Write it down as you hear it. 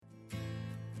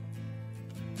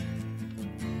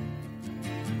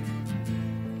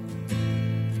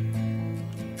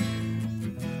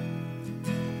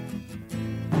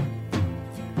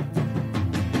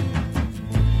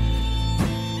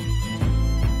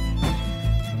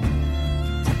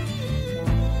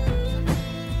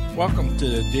Welcome to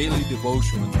the Daily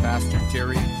Devotion with Pastor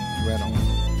Terry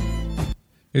Reynolds.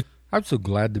 I'm so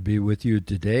glad to be with you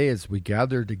today as we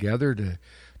gather together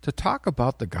to talk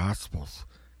about the Gospels.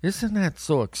 Isn't that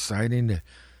so exciting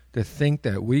to think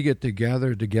that we get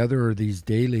together these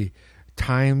daily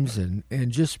times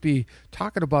and just be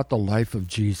talking about the life of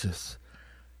Jesus?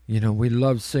 You know, we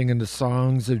love singing the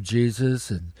songs of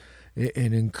Jesus and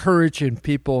encouraging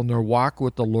people in their walk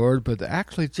with the Lord, but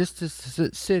actually just to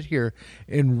sit here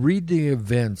and read the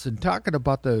events and talking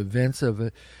about the events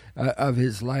of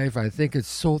his life, I think it's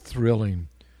so thrilling.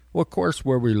 Well, of course,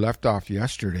 where we left off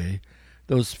yesterday,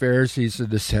 those Pharisees and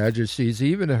the Sadducees,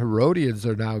 even the Herodians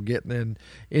are now getting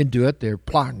into it. They're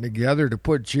plotting together to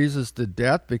put Jesus to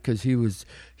death because he was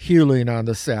healing on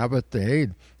the Sabbath day.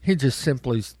 He just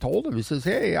simply told them, he says,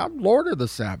 hey, I'm Lord of the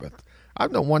Sabbath.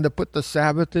 I'm the one to put the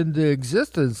Sabbath into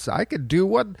existence. I can do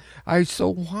what I so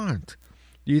want.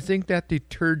 Do you think that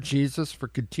deterred Jesus for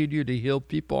continuing to heal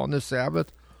people on the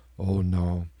Sabbath? Oh,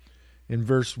 no. In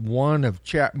verse 1 of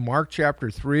Mark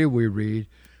chapter 3, we read,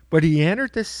 "But he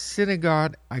entered the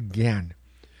synagogue again,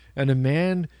 and a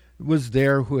man was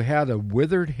there who had a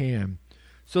withered hand.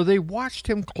 So they watched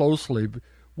him closely,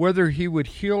 whether he would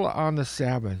heal on the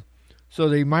Sabbath, so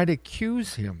they might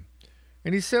accuse him.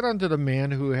 And he said unto the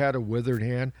man who had a withered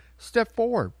hand, Step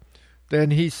forward. Then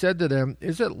he said to them,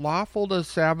 Is it lawful the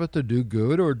Sabbath to do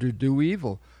good or to do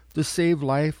evil, to save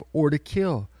life or to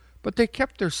kill? But they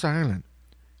kept their silence.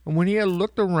 And when he had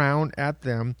looked around at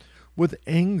them with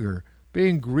anger,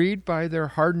 being grieved by their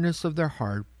hardness of their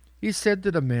heart, he said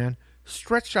to the man,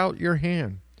 Stretch out your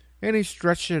hand. And he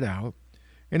stretched it out,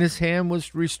 and his hand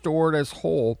was restored as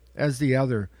whole as the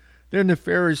other. Then the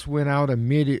Pharisees went out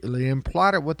immediately and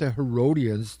plotted with the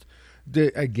Herodians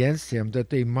against him,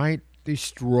 that they might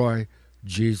destroy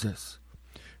Jesus.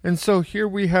 And so here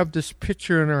we have this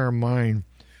picture in our mind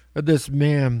of this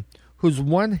man whose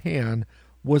one hand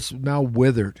was now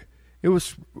withered.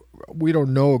 We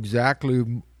don't know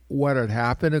exactly what had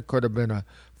happened. It could have been a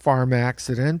farm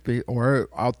accident or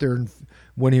out there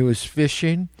when he was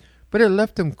fishing, but it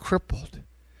left him crippled.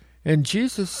 And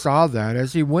Jesus saw that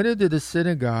as he went into the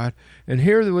synagogue, and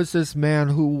here there was this man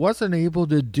who wasn't able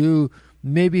to do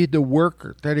maybe the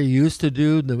work that he used to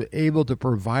do, able to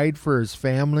provide for his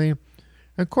family. And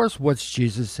of course, what's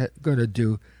Jesus going to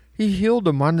do? He healed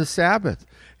him on the Sabbath.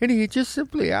 And he just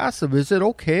simply asked him, is it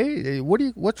okay?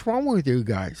 What's wrong with you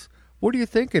guys? What are you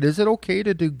thinking? Is it okay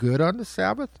to do good on the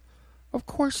Sabbath? Of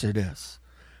course it is.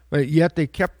 But yet they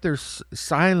kept their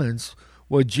silence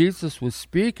while Jesus was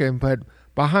speaking, but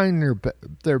behind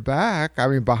their back,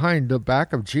 behind the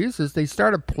back of Jesus, they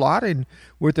started plotting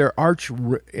with their arch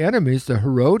enemies, the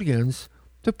Herodians,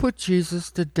 to put Jesus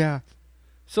to death.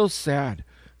 So sad.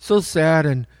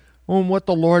 And what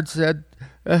the Lord said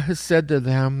to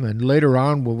them, and later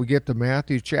on when we get to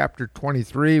Matthew chapter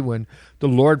 23, when the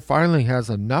Lord finally has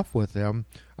enough with them,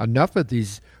 enough of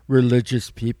these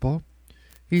religious people,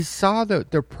 he saw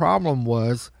that their problem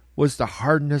was the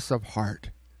hardness of heart.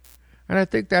 And I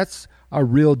think that's a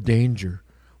real danger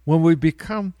when we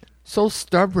become so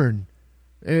stubborn,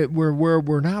 where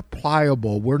we're not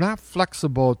pliable, we're not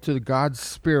flexible to God's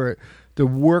Spirit to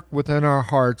work within our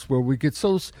hearts, where we get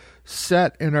so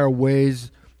set in our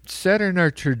ways, set in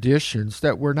our traditions,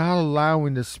 that we're not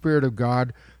allowing the Spirit of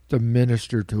God to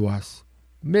minister to us.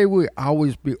 May we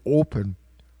always be open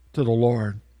to the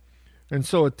Lord. And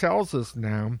so it tells us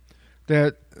now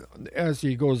that as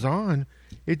he goes on,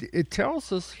 it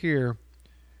tells us here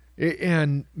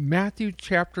in Matthew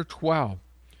chapter 12,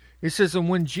 it says, and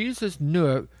when Jesus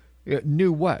knew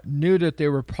that they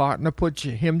were plotting to put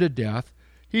him to death,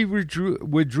 he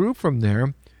withdrew from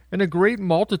there, and a great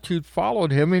multitude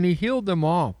followed him, and he healed them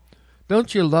all.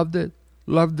 Don't you love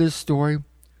this story?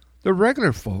 The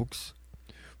regular folks,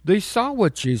 they saw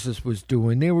what Jesus was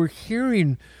doing. They were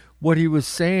hearing what he was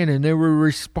saying, and they were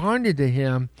responding to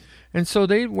him. And so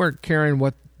they weren't caring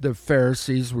what the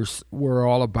Pharisees were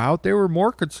all about. They were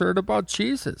more concerned about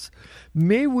Jesus.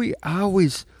 May we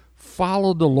always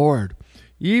follow the Lord.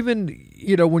 Even,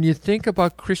 when you think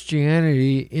about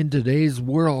Christianity in today's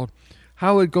world,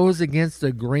 how it goes against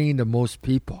the grain of most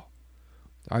people.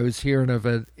 I was hearing of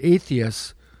an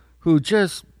atheist who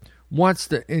just wants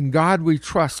to, in God we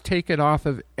trust, take it off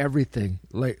of everything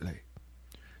lately.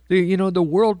 The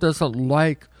world doesn't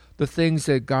like the things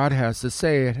that God has to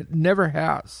say. It never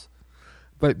has.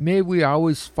 But may we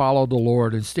always follow the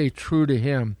Lord and stay true to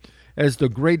him, as the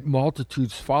great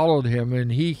multitudes followed him,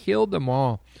 and he healed them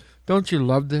all. Don't you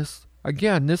love this?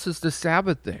 Again, this is the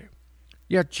Sabbath day.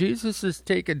 Yet Jesus is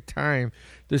taking time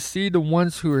to see the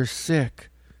ones who are sick,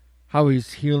 how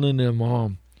he's healing them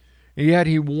all. Yet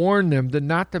he warned them that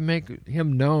not to make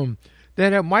him known,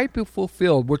 that it might be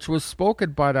fulfilled, which was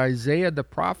spoken by Isaiah the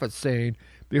prophet, saying,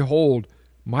 Behold,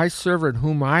 my servant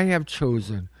whom I have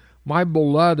chosen, my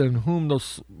beloved in whom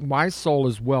my soul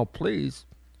is well pleased.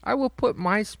 I will put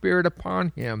my spirit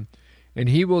upon him, and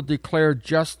he will declare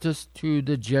justice to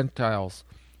the Gentiles.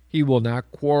 He will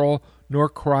not quarrel nor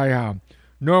cry out,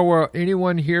 nor will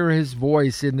anyone hear his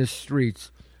voice in the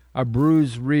streets. A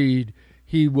bruised reed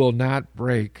he will not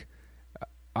break.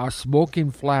 A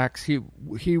smoking flax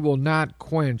he will not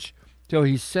quench, till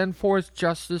he send forth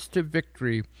justice to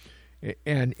victory,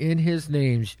 and in his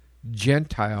name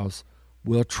Gentiles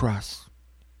will trust.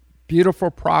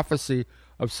 Beautiful prophecy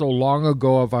of so long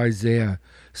ago of Isaiah,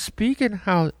 speaking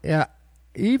how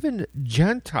even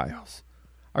Gentiles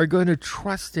are going to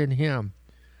trust in him.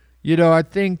 You know, I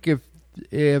think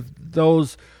if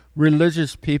those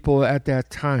religious people at that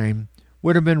time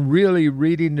would have been really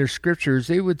reading their scriptures,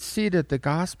 they would see that the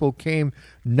gospel came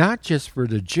not just for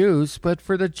the Jews, but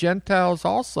for the Gentiles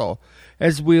also.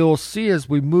 As we'll see as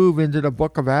we move into the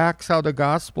book of Acts, how the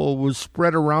gospel was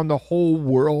spread around the whole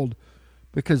world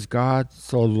because God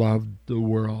so loved the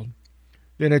world.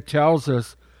 Then it tells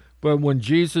us, but when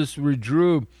Jesus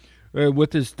withdrew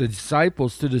with his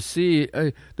disciples to the sea,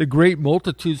 the great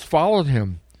multitudes followed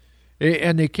him.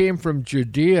 And they came from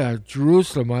Judea,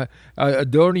 Jerusalem,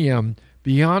 Adoniam,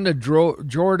 beyond the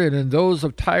Jordan, and those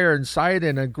of Tyre and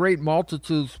Sidon, and great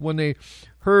multitudes, when they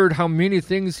heard how many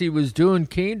things he was doing,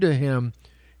 came to him.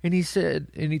 And he said,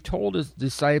 and he told his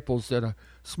disciples that a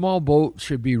small boat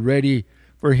should be ready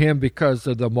for him because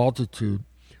of the multitude,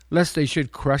 lest they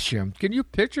should crush him. Can you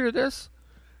picture this?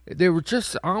 They were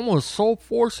just almost so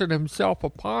forcing himself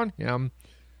upon him.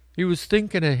 He was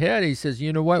thinking ahead. He says,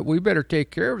 you know what, we better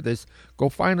take care of this. Go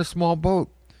find a small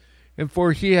boat. And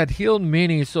for he had healed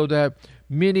many, so that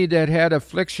many that had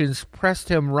afflictions pressed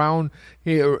him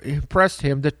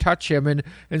to touch him.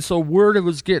 And so word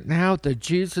was getting out that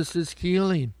Jesus is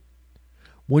healing.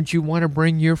 Wouldn't you want to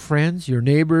bring your friends, your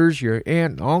neighbors, your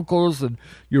aunt and uncles, and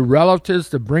your relatives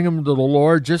to bring them to the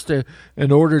Lord just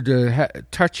in order to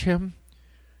touch him?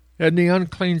 And the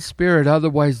unclean spirit,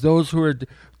 otherwise those who are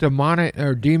demonic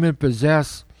or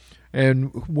demon-possessed,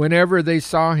 and whenever they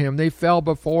saw him, they fell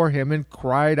before him and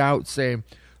cried out, saying,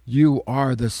 You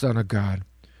are the Son of God.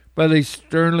 But he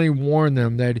sternly warned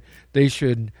them that they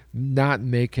should not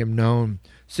make him known.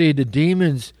 See, the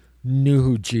demons knew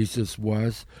who Jesus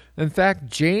was. In fact,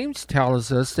 James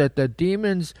tells us that the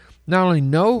demons not only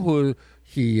know who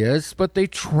he is, but they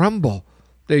tremble.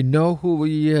 They know who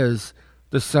he is,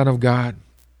 the Son of God.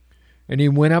 And he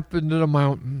went up into the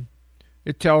mountain.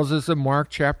 It tells us in Mark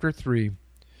chapter 3.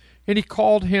 And he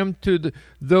called him to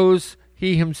those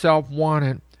he himself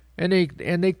wanted. And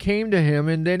they came to him,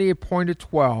 and then he appointed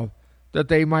 12, that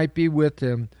they might be with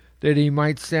him, that he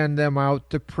might send them out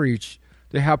to preach,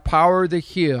 to have power to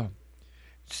heal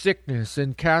sickness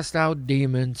and cast out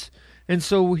demons. And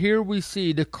so here we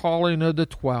see the calling of the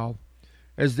 12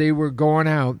 as they were going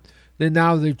out. Then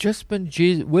now they've just been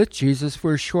with Jesus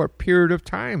for a short period of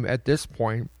time at this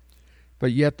point.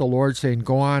 But yet the Lord's saying,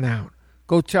 go on out.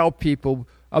 Go tell people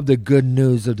of the good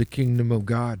news of the kingdom of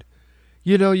God.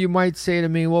 You know, you might say to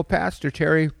me, well, Pastor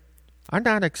Terry, I'm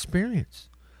not experienced.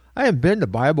 I haven't been to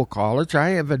Bible college. I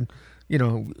haven't,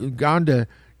 gone to,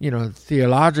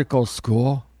 theological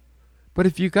school. But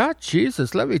if you got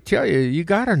Jesus, let me tell you, you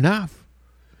got enough.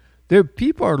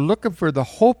 People are looking for the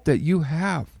hope that you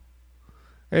have.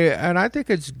 And I think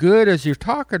it's good as you're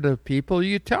talking to people,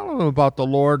 you tell them about the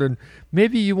Lord, and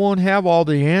maybe you won't have all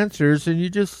the answers, and you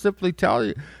just simply tell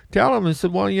them and say,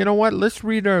 well, you know what, let's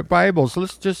read our Bibles.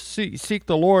 Let's just seek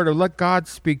the Lord and let God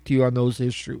speak to you on those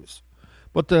issues.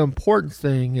 But the important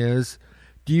thing is,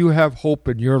 do you have hope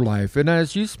in your life? And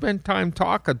as you spend time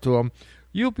talking to them,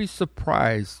 you'll be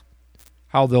surprised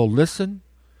how they'll listen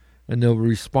and they'll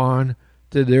respond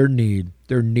to their need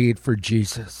for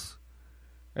Jesus.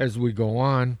 As we go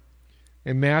on,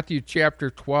 in Matthew chapter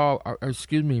 5,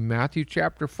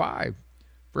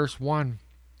 verse 1,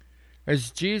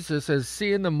 as Jesus, as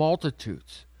seeing the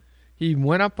multitudes, he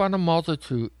went up on the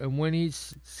multitude, and when he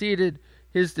seated,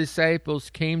 his disciples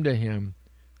came to him.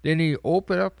 Then he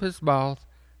opened up his mouth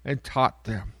and taught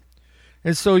them.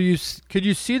 And so could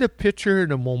you see the picture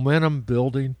and the momentum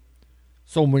building?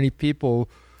 So many people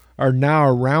are now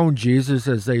around Jesus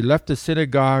as they left the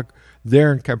synagogue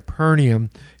there in Capernaum.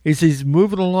 As he's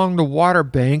moving along the water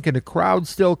bank and the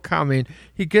crowd's still coming,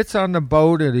 he gets on the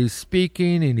boat and he's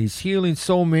speaking and he's healing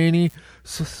so many.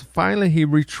 So finally he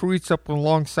retreats up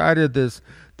alongside of this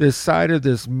side of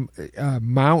this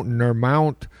mountain or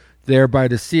mount there by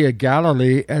the Sea of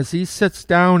Galilee. As he sits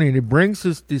down and he brings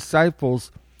his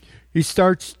disciples, He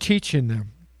starts teaching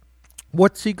them.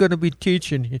 What's he going to be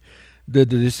teaching the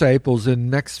disciples in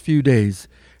the next few days?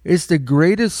 It's the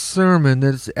greatest sermon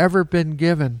that's ever been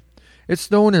given.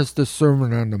 It's known as the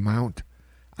Sermon on the Mount.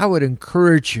 I would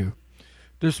encourage you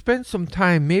to spend some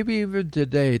time, maybe even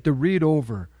today, to read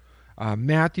over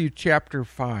Matthew chapter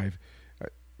 5,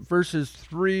 verses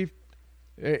 3,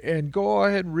 and go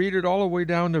ahead and read it all the way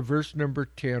down to verse number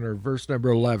 10 or verse number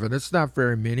 11. It's not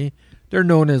very many. They're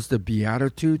known as the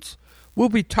Beatitudes. We'll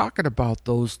be talking about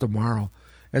those tomorrow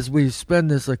as we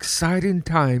spend this exciting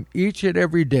time each and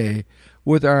every day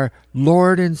with our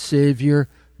Lord and Savior,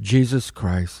 Jesus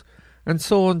Christ. And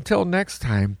so until next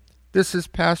time, this is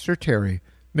Pastor Terry.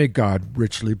 May God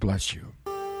richly bless you.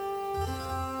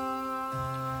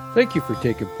 Thank you for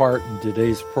taking part in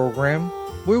today's program.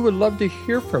 We would love to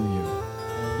hear from you.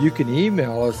 You can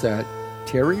email us at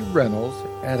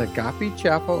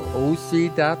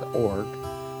terryreynolds@agapechapelOC.org.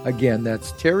 Again,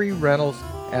 that's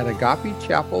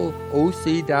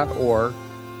terryreynolds@agapechapelOC.org.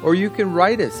 Or you can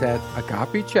write us at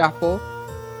Agape Chapel,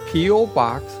 P.O.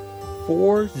 Box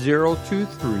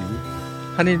 4023,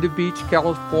 Huntington Beach,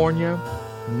 California,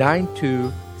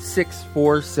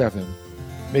 92647.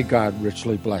 May God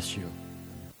richly bless you.